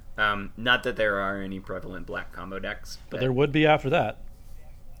 Yeah. Not that there are any prevalent black combo decks, But there would be after that.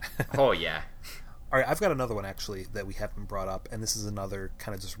 Oh yeah. All right, I've got another one actually that we haven't brought up, and this is another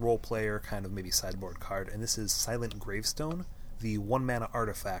kind of just role player, kind of maybe sideboard card, and this is Silent Gravestone, the 1-mana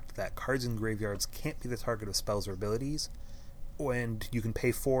artifact that cards in graveyards can't be the target of spells or abilities, and you can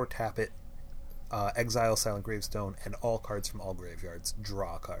pay 4, tap it, exile Silent Gravestone, and all cards from all graveyards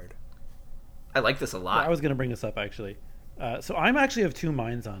draw a card. I like this a lot. I was going to bring this up actually. So I'm actually of two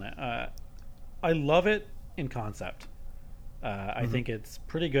minds on it. I love it in concept. I think it's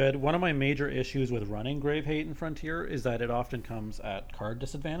pretty good. One of my major issues with running Grave Hate in Frontier is that it often comes at card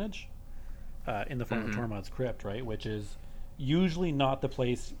disadvantage in the form of Tormod's Crypt, right? Which is usually not the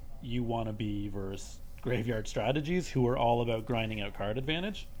place you want to be versus graveyard strategies who are all about grinding out card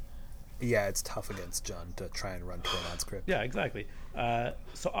advantage. Yeah, it's tough against Jund to try and run Tormod's Crypt. Yeah, exactly.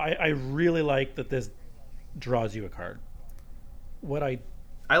 So I really like that this draws you a card. What I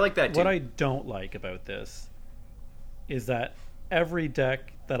like that too. What I don't like about this is that every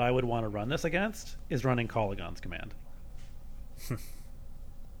deck that I would want to run this against is running Kolaghan's Command.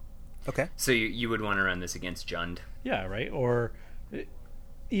 Okay. So you would want to run this against Jund. Yeah, right? Or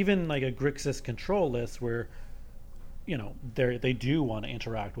even like a Grixis control list where, you know, they do want to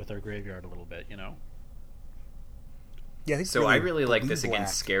interact with their graveyard a little bit, you know? Yeah, I think So I really like blue this black.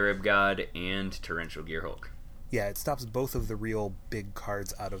 against Scarab God and Torrential Gearhulk. Yeah, it stops both of the real big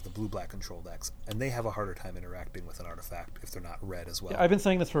cards out of the blue-black control decks, and they have a harder time interacting with an artifact if they're not red as well. Yeah, I've been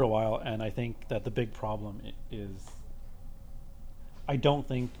saying this for a while, and I think that the big problem is I don't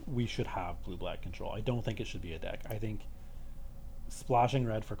think we should have blue-black control. I don't think it should be a deck. I think splashing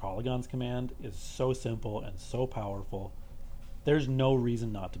red for Kolaghan's Command is so simple and so powerful. There's no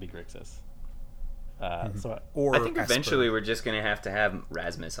reason not to be Grixis. So Or I think Esper. eventually we're just going to have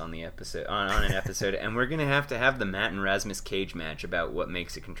Rasmus on the episode on an episode, and we're going to have the Matt and Rasmus cage match about what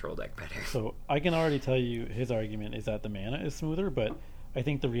makes a control deck better. So I can already tell you his argument is that the mana is smoother, but I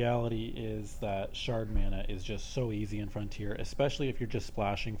think the reality is that Shard mana is just so easy in Frontier, especially if you're just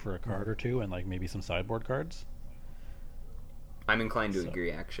splashing for a card or two and like maybe some sideboard cards. I'm inclined to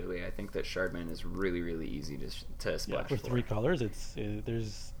agree. Actually, I think that Shardman is really, really easy to splash Yeah, for 3 colors,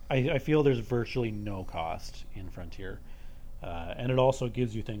 I feel there's virtually no cost in Frontier. And it also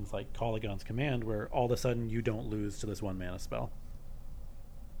gives you things like Kolaghan's Command, where all of a sudden you don't lose to this 1 mana spell.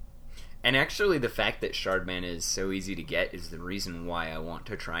 And actually, the fact that Shardman is so easy to get is the reason why I want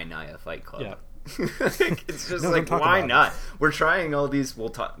to try Naya Fight Club. Yeah. It's just No, like, don't talk why about not? it. We're trying all these. We'll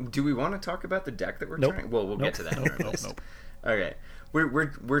talk. Do we want to talk about the deck that we're Nope. trying? Well, we'll get to that in our list. Nope. Okay,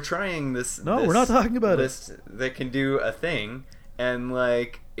 we're trying this. No, this we're not talking about it. list that can do a thing, and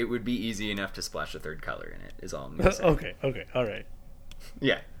like it would be easy enough to splash a third color in it. Is all I'm gonna say. Okay, all right.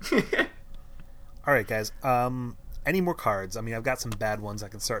 Yeah. All right, guys. Any more cards? I mean, I've got some bad ones. I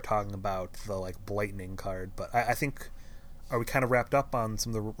can start talking about the like Blightning card, but I think are we kind of wrapped up on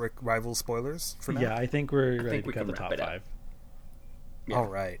some of the rival spoilers for now? Yeah, I think we're ready think to we cut can the wrap top it up. 5. Yeah. All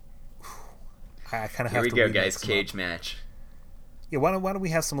right. I kind of Here have we to go, remix guys. them Cage up. match. Yeah, why don't we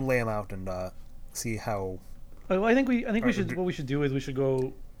have someone lay them out and see how? Well, I think we Right, should. What we should do is we should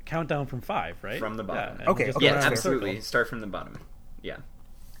go count down from 5, right? From the bottom. and Okay, just okay, go Yeah, around in a absolutely. circle. Start from the bottom. Yeah. All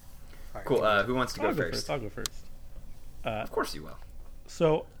right, Cool. Who wants to I'll go first? I'll go first. Of course you will.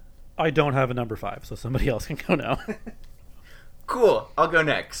 So, I don't have a number 5, so somebody else can go now. Cool. I'll go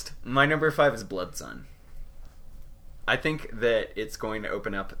next. My number 5 is Blood Sun. I think that it's going to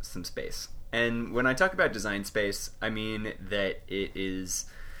open up some space. And when I talk about design space, I mean that it's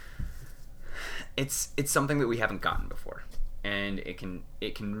something that we haven't gotten before. And it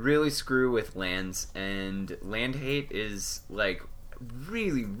can really screw with lands, and land hate is like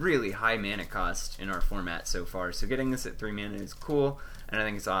really, really high mana cost in our format so far. So getting this at 3 mana is cool, and I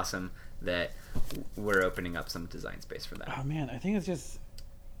think it's awesome that we're opening up some design space for that. Oh man, I think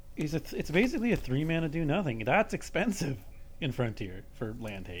it's basically a 3 mana do nothing. That's expensive in Frontier for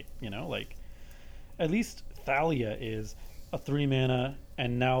land hate. You know, like at least Thalia is a 3 mana,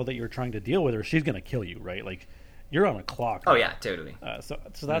 and now that you're trying to deal with her, she's gonna kill you, right? Like you're on a clock. Oh now. yeah, totally. So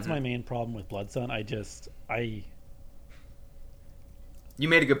that's my main problem with Blood Sun. You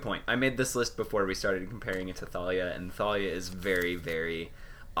made a good point. I made this list before we started comparing it to Thalia, and Thalia is very, very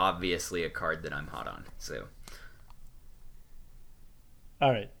obviously a card that I'm hot on. So, all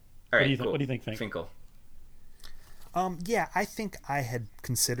right. all right, What do you cool. think? What do you think, Fink? Finkel? Yeah, I think I had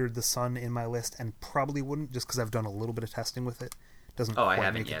considered the Sun in my list and probably wouldn't just because I've done a little bit of testing with it. Doesn't Oh, I quite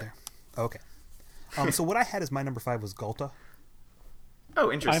haven't make it yet. there. Okay. So what I had as my number 5 was Gulta, Oh,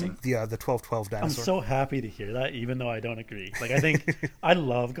 interesting. the 12/12 I'm dinosaur. so happy to hear that, even though I don't agree. Like, I think I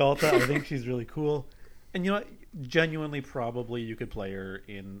love Galta. I think she's really cool, and you know, what? Genuinely, probably you could play her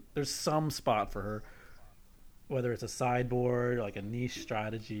in. There's some spot for her whether it's a sideboard, like a niche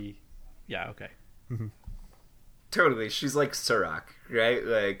strategy. Yeah, okay. Totally. She's like Surrak, right?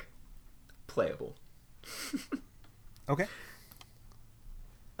 Like, playable. Okay.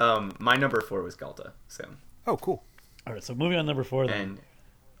 My number 4 was Galta, so. Oh, cool. All right, so moving on number 4 then.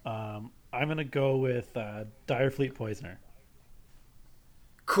 And I'm going to go with Direfleet Poisoner.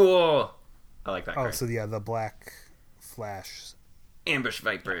 cool. I like that Oh, card. so yeah, the black flash. Ambush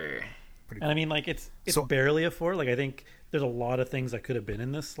Viper. Pretty And I mean, like, it's So- barely a 4. Like, I think there's a lot of things that could have been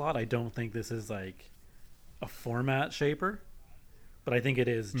in this slot. I don't think this is, like, a format shaper. But I think it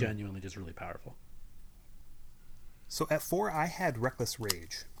is genuinely just really powerful. So at 4, I had Reckless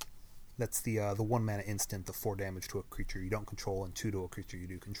Rage. That's the 1 mana instant, the 4 damage to a creature you don't control, and 2 to a creature you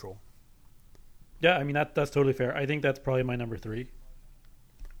do control. Yeah, I mean, that's totally fair. I think that's probably my number 3.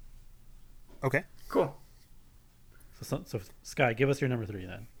 Okay. Cool. So Sky, give us your number 3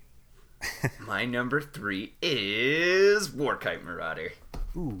 then. My number 3 is Warkite Marauder.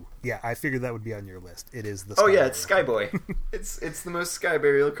 Ooh, yeah, I figured that would be on your list. It is the. Oh Sky yeah, it's Burial. Skyboy. it's the most sky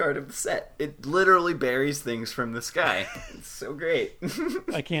burial card of the set. It literally buries things from the sky. It's so great.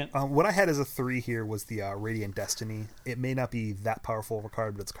 I can't. What I had as a 3 here was the Radiant Destiny. It may not be that powerful of a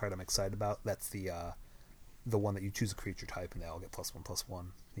card, but it's a card I'm excited about. That's the one that you choose a creature type and they all get +1/+1.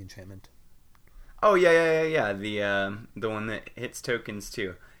 The enchantment. Oh yeah. The one that hits tokens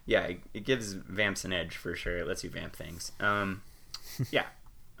too. Yeah, it gives vamps an edge for sure. It lets you vamp things. Yeah.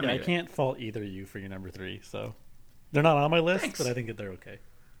 I can't fault either of you for your number 3. So they're not on my list, Thanks. but I think that they're okay.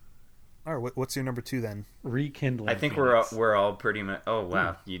 All right, what's your number 2 then? Rekindling. I think Phoenix. we're all pretty much. Oh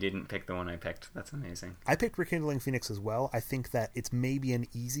wow, you didn't pick the one I picked. That's amazing. I picked Rekindling Phoenix as well. I think that it's maybe an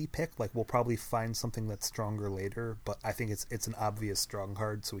easy pick. Like, we'll probably find something that's stronger later, but I think it's an obvious strong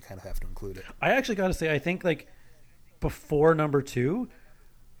card, so we kind of have to include it. I actually got to say, I think like before number 2,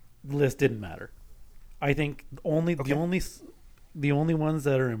 the list didn't matter. I think the only ones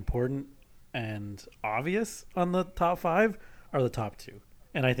that are important and obvious on the top 5 are the top 2,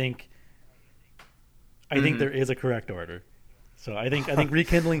 and I think there is a correct order. So I think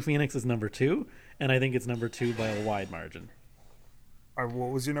Rekindling Phoenix is number 2, and I think it's number 2 by a wide margin. All right,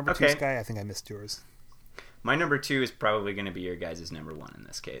 what was your number 2, Okay. Sky? I think I missed yours. My number 2 is probably going to be your guys' number 1 in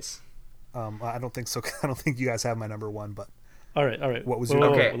this case. I don't think so. I don't think you guys have my number 1, but All right. What was Whoa, your-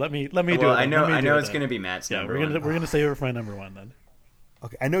 whoa, whoa. Okay. Let me do Well, it. I know it's then. going to be Matt's Yeah, number we're 1. gonna save it for my number 1 then.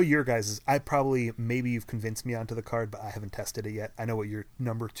 okay. I know your guys'. Maybe you've convinced me onto the card, but I haven't tested it yet. I know what your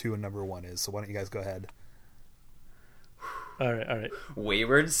number 2 and number 1 is, so why don't you guys go ahead? All right.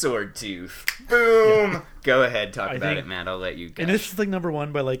 Wayward Swordtooth. Boom! Go ahead, talk I about think- it, Matt. I'll let you go. And this is like number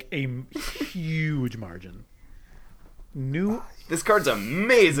 1 by like a huge margin. This card's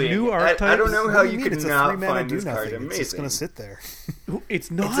amazing. New I archetypes? don't know What how do you mean? could It's a not 3 mana find do this card nothing. amazing. It's just gonna sit there. It's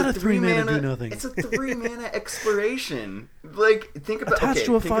not a 3 mana do nothing. It's a 3 mana expiration. Like, think about Attached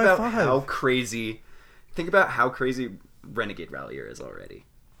to a think about 5/5. how crazy. Think about how crazy Renegade Rallier is already.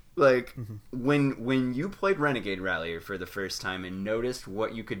 Like when you played Renegade Rallier for the first time and noticed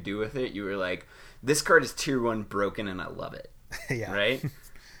what you could do with it, you were like, "This card is tier 1 broken, and I love it." Yeah. Right?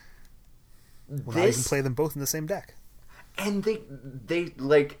 Well, now you can play them both in the same deck. And they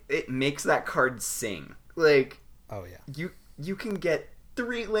like it makes that card sing. Like Oh yeah. you can get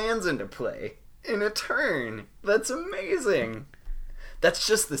 3 lands into play in a turn. That's amazing. That's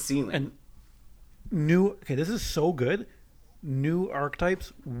just the ceiling. And this is so good. New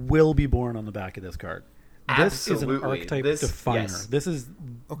archetypes will be born on the back of this card. This is an Absolutely. archetype This- definer. yes. This is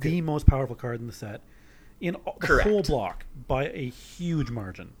Okay. the most powerful card in the set. In the Correct. whole block by a huge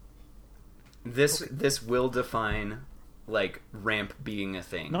margin. This will define like ramp being a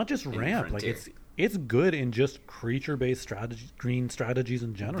thing. Not just in ramp, like Frontier. it's good in just creature-based green strategies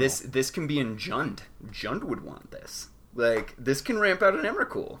in general. This can be in Jund. Jund would want this. Like this can ramp out an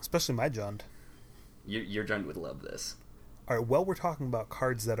Emrakul. Especially my Jund. Your Jund would love this. All right. Well, we're talking about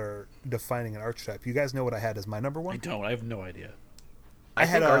cards that are defining an archetype. You guys know what I had as my number 1? I don't. I have no idea. I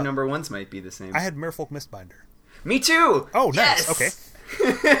had think our a- number 1s might be the same. I had Merfolk Mistbinder. Me too. Oh, nice. Yes!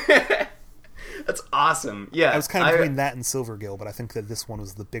 Okay. That's awesome. Yeah, I was kind of between that and Silvergill, but I think that this one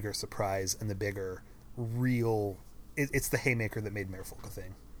was the bigger surprise and the bigger real. It's the haymaker that made Merfolk a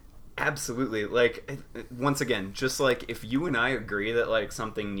thing. Absolutely. Like, once again, just like if you and I agree that like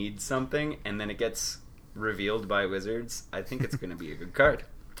something needs something, and then it gets revealed by Wizards, I think it's going to be a good card.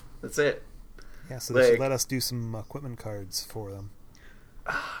 That's it. Yeah, so they should Like- let us do some equipment cards for them.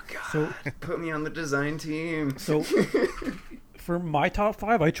 Oh God, So put me on the design team. So for my top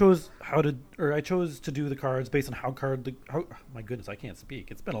 5, I chose to do the cards based on my goodness, I can't speak.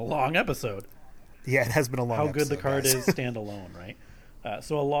 It's been a long episode. Yeah, it has been a long How good the episode, card guys. is standalone, right?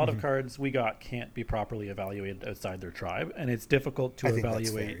 So a lot of cards we got can't be properly evaluated outside their tribe, and it's difficult to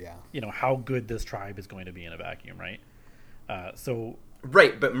evaluate, how good this tribe is going to be in a vacuum, right?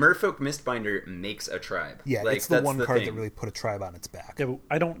 Right, but Merfolk Mistbinder makes a tribe. Yeah, it's the one card that really put a tribe on its back. Yeah, but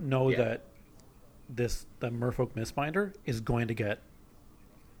I don't know that the Merfolk Mistbinder is going to get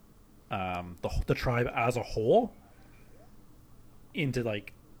the tribe as a whole into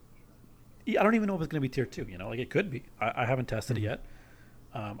like. I don't even know if it's going to be tier 2. It could be. I haven't tested it yet.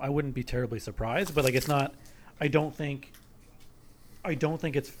 I wouldn't be terribly surprised, but it's not. I don't think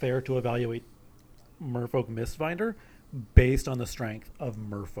it's fair to evaluate Merfolk Mistbinder based on the strength of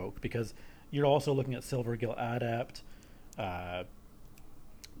Merfolk, because you're also looking at Silvergill Adept, the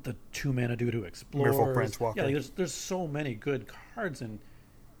 2-mana Dudu Explorer, Merfolk Branchwalker. Yeah, there's so many good cards in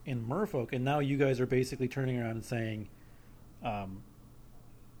Merfolk, and now you guys are basically turning around and saying,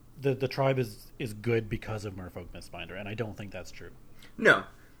 the tribe is good because of Merfolk Mistbinder, and I don't think that's true. No,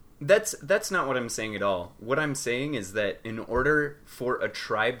 that's not what I'm saying at all. What I'm saying is that in order for a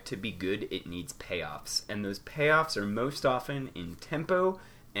tribe to be good, it needs payoffs, and those payoffs are most often in tempo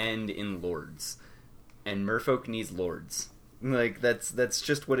and in lords. And Merfolk needs lords. That's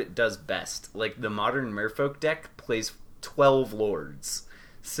just what it does best. The modern Merfolk deck plays 12 lords.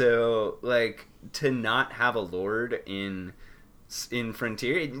 So to not have a lord in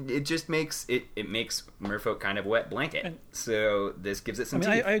Frontier, it just makes it makes Merfolk kind of a wet blanket. So this gives it some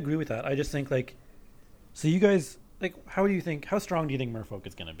teeth. I agree with that. I just think so you guys how strong do you think Merfolk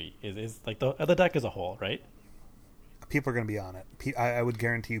is going to be? Is the deck as a whole, right? People are going to be on it. I would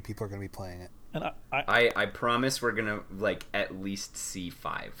guarantee you people are going to be playing it. And I promise we're going to at least see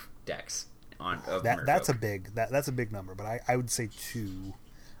 5 decks of Merfolk. That's a big number, but I would say 2.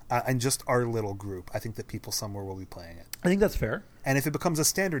 And just our little group, I think that people somewhere will be playing it. I think that's fair. And if it becomes a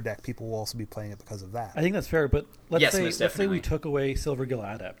standard deck, people will also be playing it because of that. I think that's fair, but let's say we took away Silvergill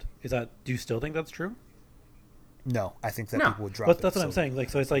Adept. Do you still think that's true? No, I think that people would drop it. But that's what I'm saying.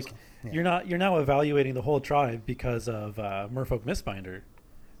 So it's you're now evaluating the whole tribe because of Merfolk Mistbinder.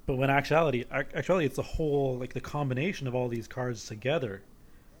 But when actually it's the whole the combination of all these cards together.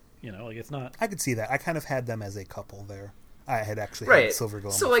 It's not. I could see that. I kind of had them as a couple there. I had actually had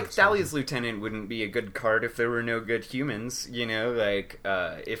Silvergill. So Thalia's Lieutenant wouldn't be a good card if there were no good humans.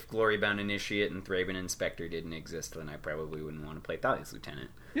 If Glorybound Initiate and Thraben Inspector didn't exist, then I probably wouldn't want to play Thalia's Lieutenant.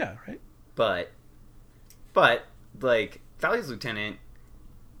 Yeah, right. But Thalia's Lieutenant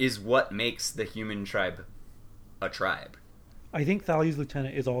is what makes the human tribe a tribe. I think Thalia's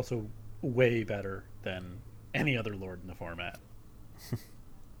Lieutenant is also way better than any other lord in the format.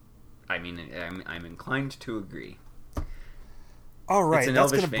 I mean, I'm inclined to agree. All right,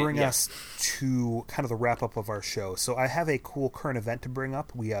 that's going to bring us to kind of the wrap-up of our show. So I have a cool current event to bring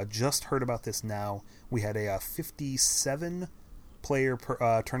up. We just heard about this now. We had a 57-player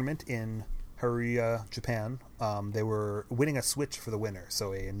tournament in Haruya, Japan. They were winning a Switch for the winner,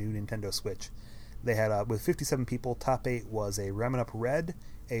 so a new Nintendo Switch. They had, with 57 people, top 8 was a Ramen Up Red,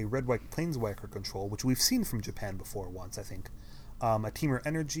 a Red-White Planeswalker control, which we've seen from Japan before once, I think. A Temur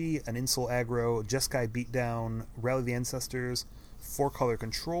Energy, an Insul Aggro, Jeskai Beatdown, Rally the Ancestors, 4-color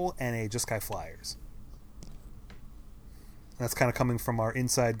control, and a Jeskai Flyers. That's kind of coming from our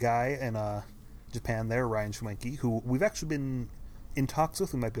inside guy in Japan there, Ryan Schwenke, who we've actually been in talks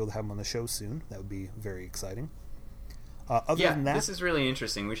with. We might be able to have him on the show soon. That would be very exciting. Other than that, this is really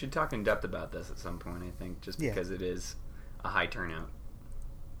interesting. We should talk in depth about this at some point, I think, just because it is a high turnout.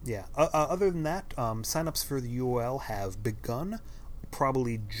 Yeah. Other than that, signups for the UOL have begun.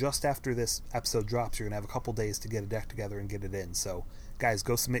 Probably just after this episode drops, you're going to have a couple days to get a deck together and get it in. So, guys,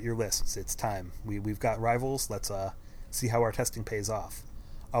 go submit your lists. It's time. We've got rivals. Let's see how our testing pays off.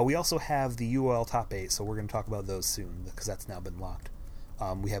 We also have the UOL Top 8, so we're going to talk about those soon, because that's now been locked.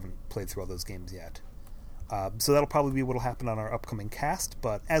 We haven't played through all those games yet. So that'll probably be what will happen on our upcoming cast,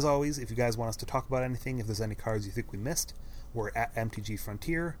 but as always, if you guys want us to talk about anything, if there's any cards you think we missed, we're at MTG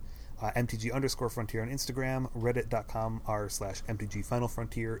Frontier, MTG_Frontier on Instagram, reddit.com/MTG Final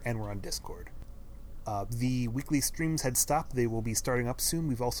Frontier, and we're on Discord. The weekly streams had stopped. They will be starting up soon.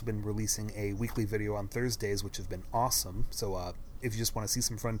 We've also been releasing a weekly video on Thursdays, which have been awesome. So if you just want to see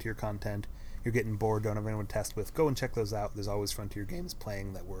some Frontier content, you're getting bored, don't have anyone to test with, go and check those out. There's always Frontier games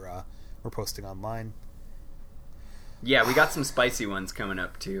playing that we're posting online. Yeah, we got some spicy ones coming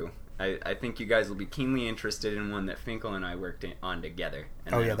up, too. I think you guys will be keenly interested in one that Finkel and I worked on together.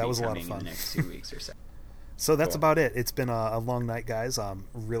 And that was a lot of fun. In the next 2 weeks or so. So that's about it. It's been a long night, guys.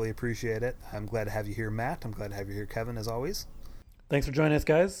 Really appreciate it. I'm glad to have you here, Matt. I'm glad to have you here, Kevin, as always. Thanks for joining us,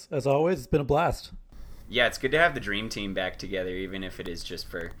 guys. As always, it's been a blast. Yeah, it's good to have the Dream Team back together, even if it is just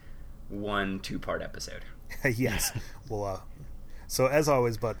for one 2-part episode. Yes. Well, So as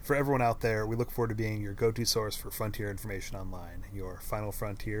always, but for everyone out there, we look forward to being your go-to source for Frontier information online. Your Final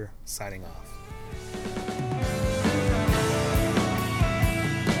Frontier, signing off.